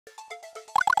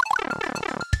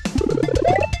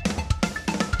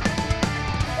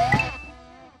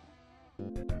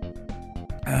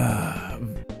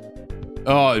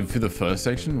Oh, for the first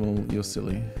section? Well, you're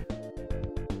silly.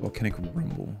 Volcanic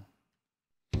Rumble.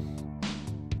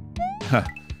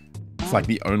 It's like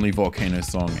the only volcano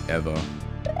song ever.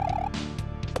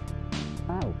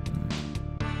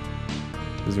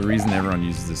 There's a reason everyone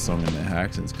uses this song in their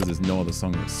hacks, and it's because there's no other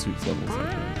song that suits levels like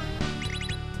that.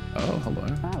 Oh, hello.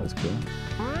 That's cool.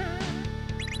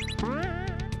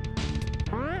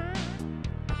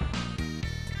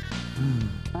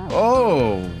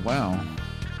 Oh, wow.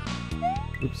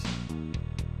 Oops.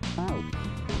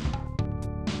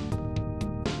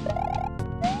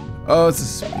 Oh, it's a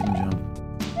spin jump.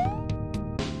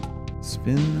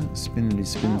 Spin, spinity,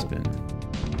 spin, spin.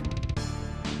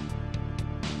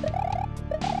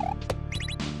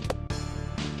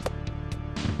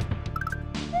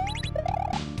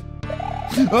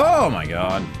 Oh my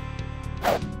god.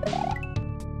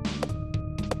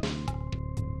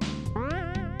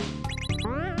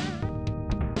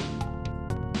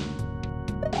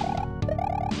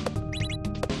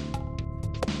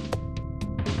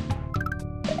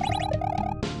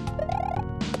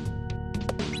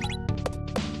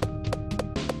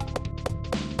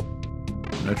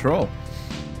 No troll.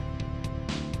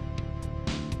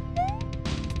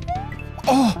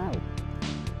 Oh!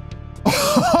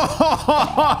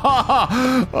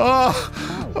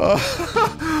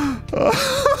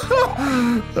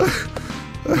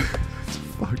 That's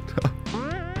fucked up.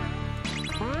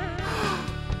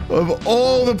 Of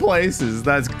all the places,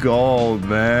 that's gold,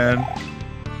 man.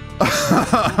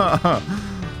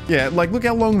 Yeah, like, look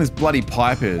how long this bloody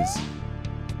pipe is.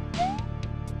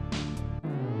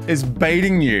 It's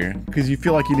baiting you, because you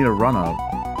feel like you need a run-up.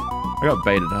 I got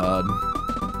baited hard.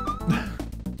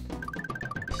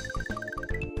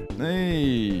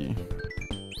 Hey.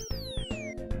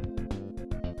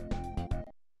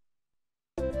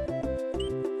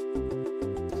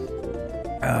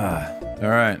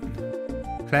 Alright.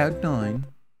 Cloud 9.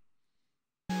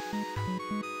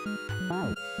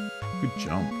 Good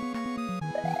jump.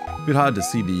 A bit hard to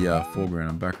see the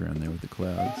foreground and background there with the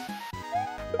clouds.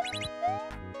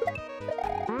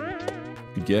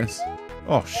 Good guess.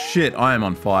 Oh shit, I am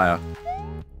on fire.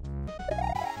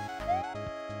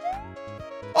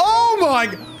 Oh my...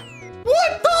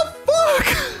 What the fuck?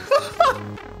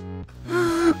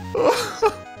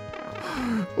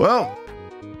 Well.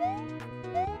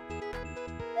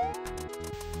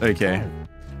 Okay.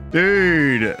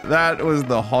 Dude, that was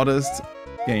the hottest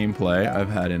gameplay I've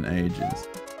had in ages.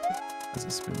 That's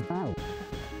a spin.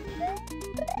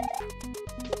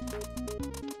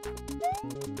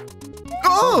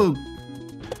 Oh!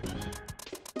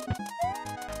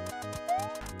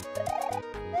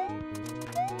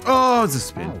 Oh, it's a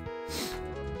spin.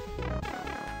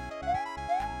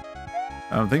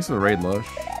 Thanks for the raid, Lush.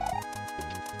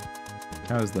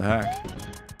 How's the hack?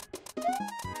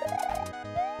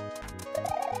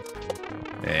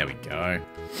 There we go.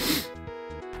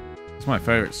 It's my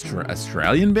favorite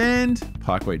Australian band.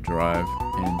 Parkway Drive,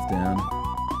 hands down.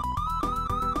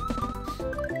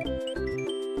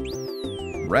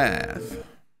 Wrath.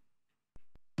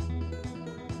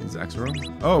 Is Axe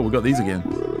wrong? Oh, we got these again.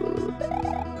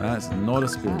 That's not a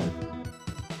spin.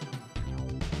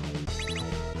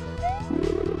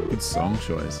 Good song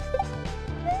choice.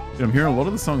 Dude, I'm hearing a lot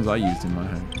of the songs I used in my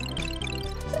head.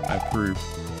 I approve.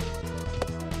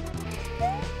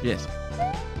 Yes.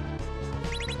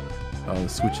 Oh, the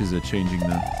switches are changing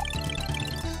now.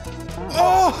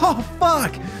 Oh,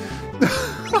 fuck!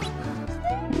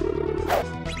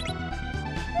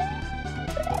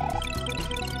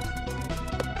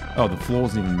 Oh, the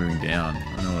floor's even moving down.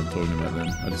 I know what I'm talking about then.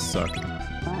 I just suck.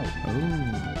 Oh.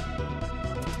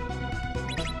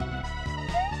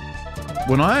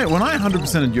 When I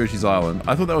 100%ed Yoshi's Island,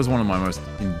 I thought that was one of my most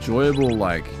enjoyable,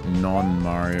 like,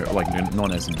 non-Mario, like,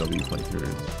 non-SMW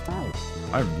playthroughs.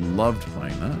 I loved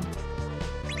playing that.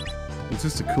 It's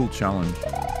just a cool challenge.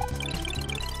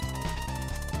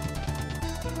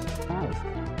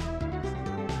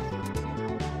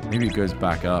 Maybe it goes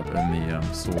back up and the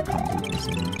sword comes with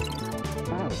something.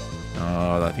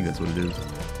 Oh, I think that's what it is.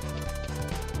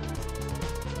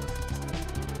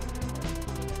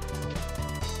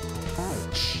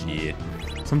 Shit.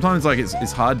 Sometimes like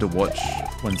it's hard to watch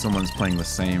when someone's playing the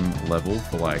same level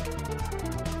for like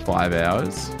 5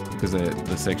 hours because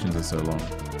the sections are so long.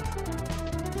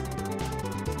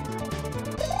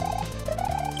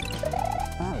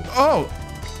 Oh!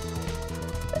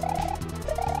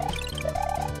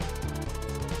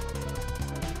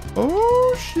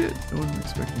 Oh shit! I wasn't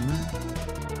expecting that.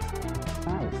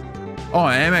 Oh,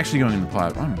 I am actually going in the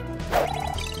pipe.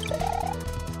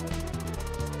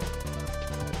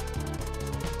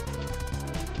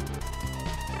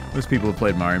 Most people who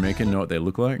played Mario Maker know what they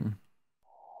look like.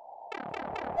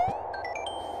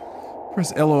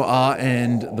 Press L or R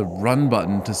and the run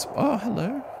button to... Oh,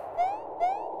 hello.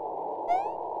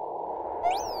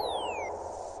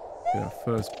 Get our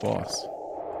first boss.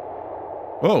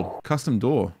 Oh, custom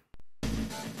door.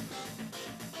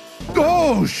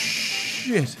 Oh,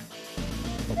 shit.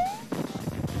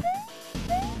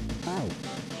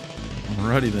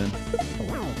 Alrighty then.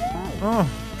 Oh,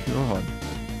 God.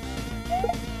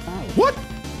 What?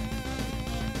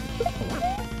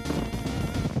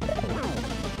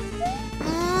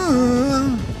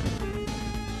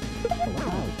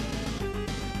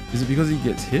 Is it because he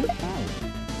gets hit?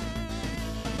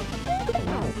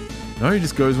 No, he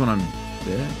just goes when I'm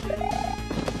there.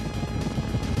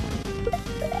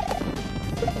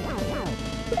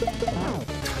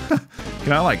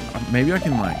 Can I like, maybe I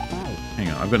can like, hang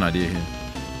on, I've got an idea here.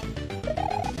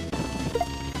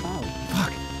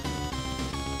 Fuck.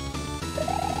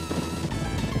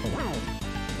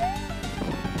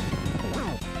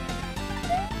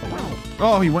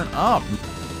 Oh, he went up.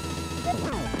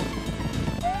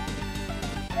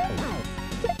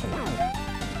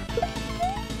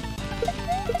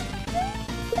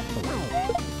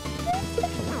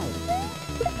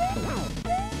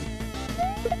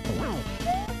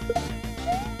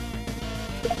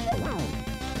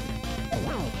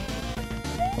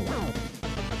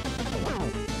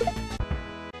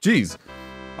 Jeez,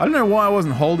 I don't know why I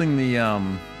wasn't holding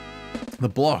the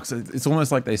blocks. It's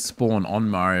almost like they spawn on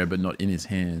Mario, but not in his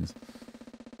hands.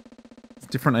 It's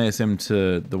different ASM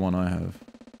to the one I have.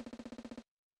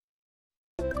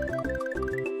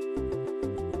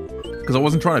 Because I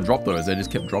wasn't trying to drop those, they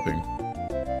just kept dropping.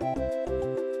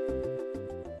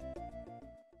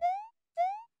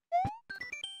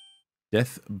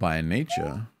 Death by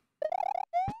nature.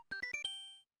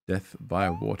 Death by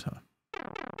water.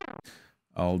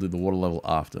 I'll do the water level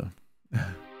after.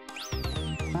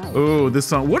 Oh, this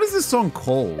song. What is this song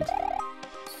called?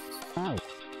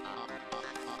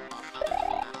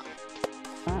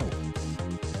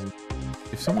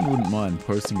 If someone wouldn't mind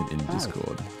posting it in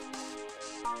Discord.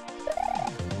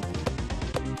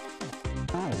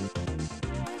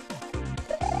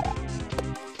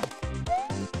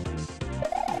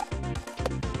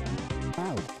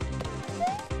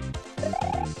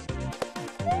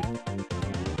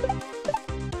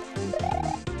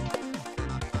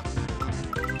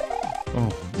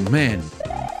 Man.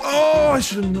 Oh, I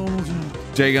should have normal jump.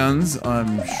 J-Guns,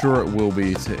 I'm sure it will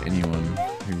be to anyone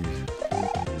who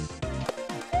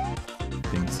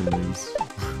thinks it is.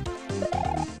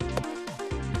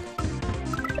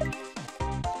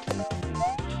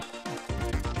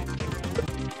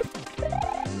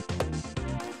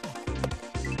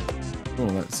 Oh,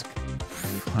 that's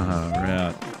far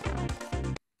out.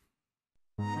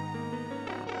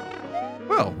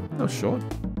 Well, that was short.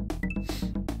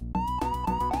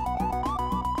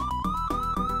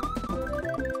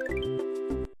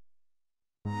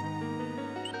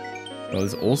 Oh,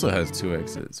 this also has 2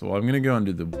 exits. So I'm gonna go and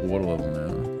do the water level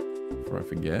now before I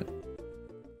forget.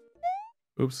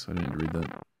 Oops, I didn't read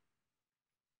that.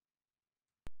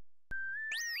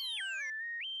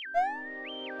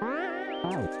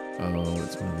 Oh,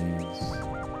 it's one of these.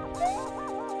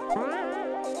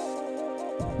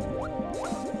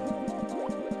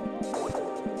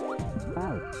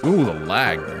 Ooh, the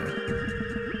lag though.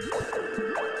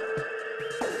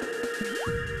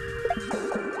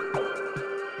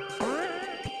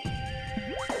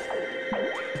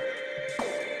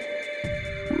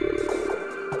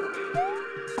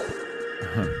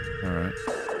 Alright.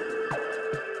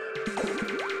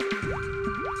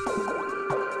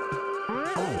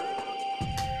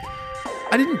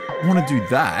 I didn't want to do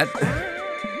that.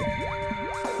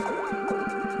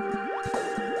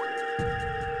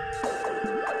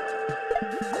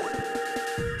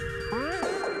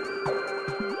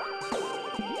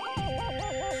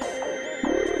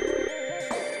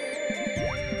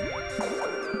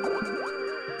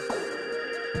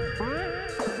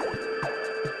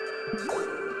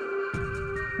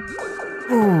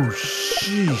 Oh,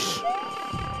 sheesh.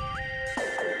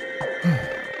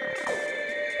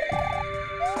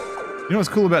 You know what's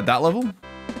cool about that level?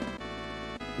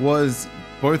 Was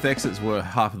both exits were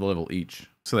half of the level each.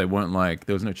 So they weren't like,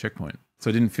 there was no checkpoint. So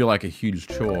it didn't feel like a huge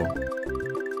chore.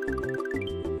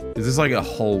 Is this like a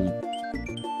whole...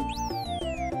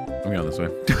 I'm going this way.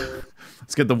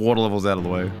 Let's get the water levels out of the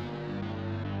way.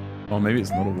 Oh, maybe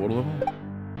it's not a water level?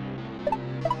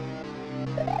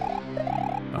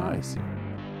 Oh, I see.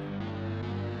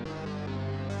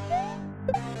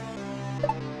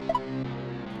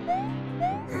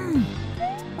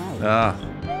 Ah.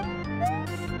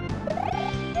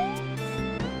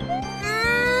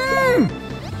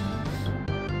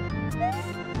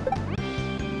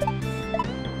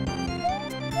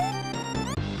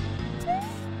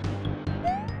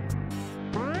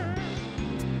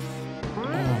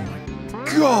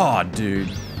 God, dude.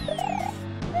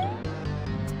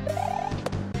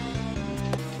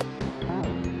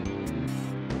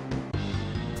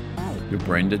 Your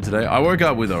brain dead today? I woke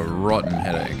up with a rotten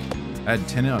headache. I had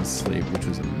 10 hours sleep, which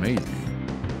was amazing.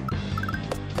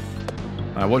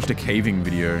 I watched a caving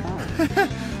video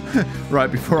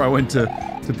right before I went to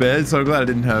bed, so I'm glad I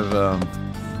didn't have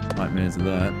nightmares of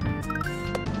that.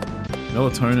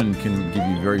 Melatonin can give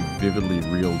you very vividly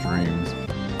real dreams.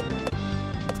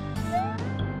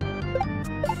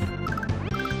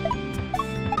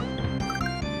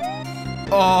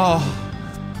 Oh!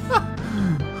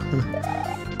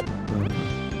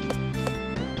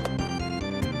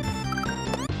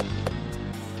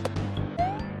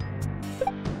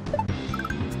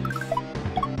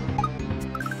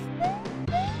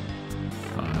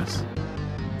 Nice.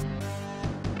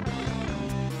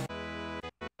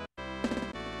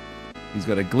 He's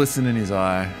got a glisten in his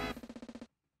eye.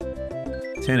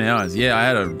 10 hours.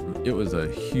 Yeah, it was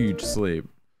a huge sleep.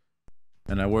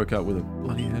 And I woke up with a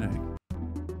bloody headache.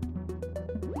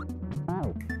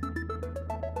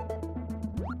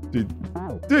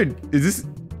 Dude, is this...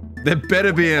 There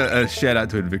better be a shout out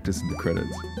to Invictus in the credits.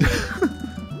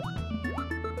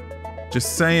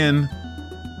 Just saying.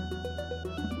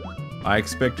 I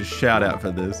expect a shout out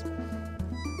for this.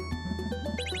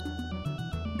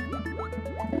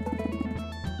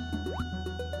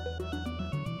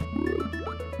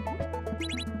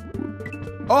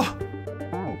 Oh!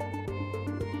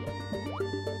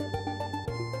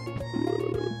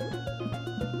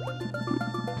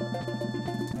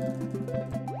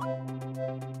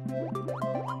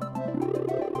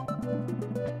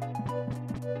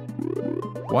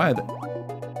 Why?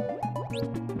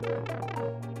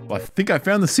 Well, I think I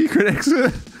found the secret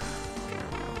exit.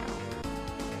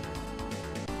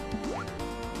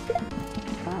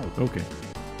 Okay.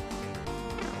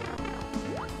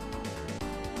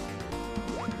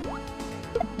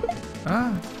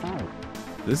 Ah,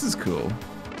 this is cool.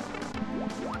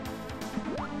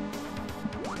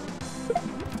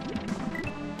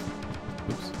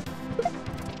 Oops.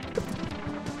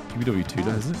 QBW2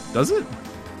 does it? Does it?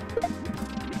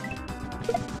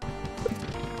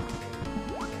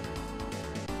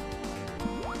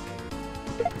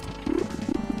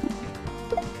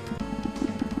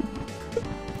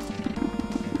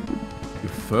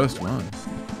 First one.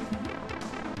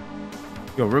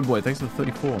 Yo, Ribboy, thanks for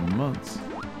 34 months.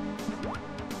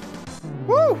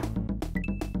 Woo!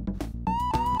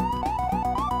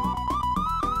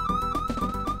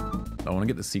 I want to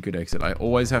get the secret exit. I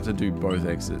always have to do both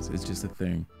exits. It's just a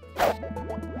thing.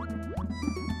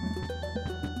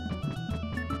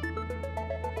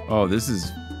 Oh, this is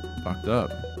fucked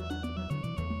up.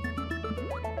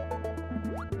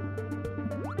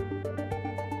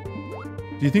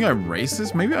 Do you think I raced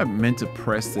this? Maybe I meant to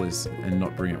press this and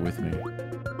not bring it with me.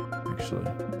 Actually.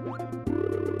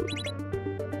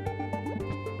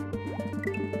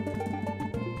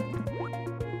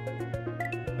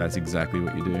 That's exactly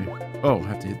what you do. Oh, I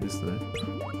have to hit this though.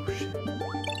 Oh, shit.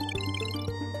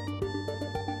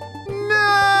 No!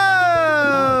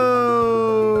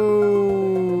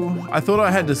 I thought I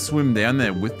had to swim down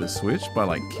there with the switch by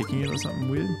like kicking it or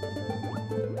something weird.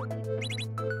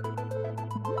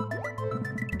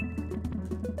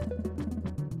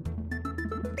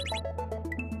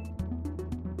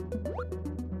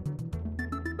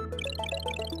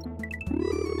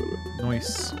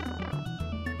 Nice.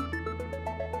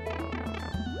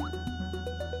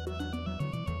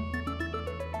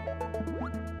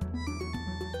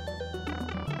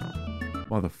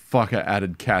 Motherfucker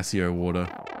added Casio water.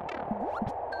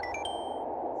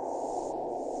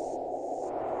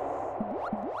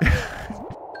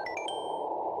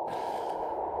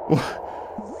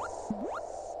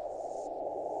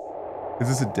 Is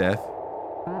this a death?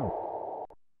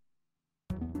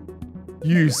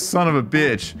 You son of a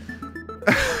bitch.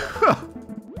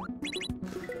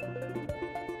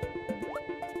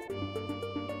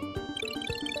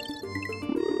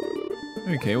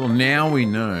 Okay, well now we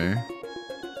know.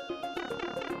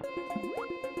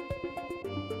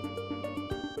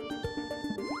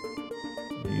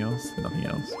 Anything else? Nothing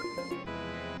else.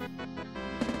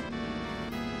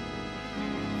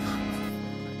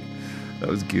 That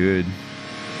was good.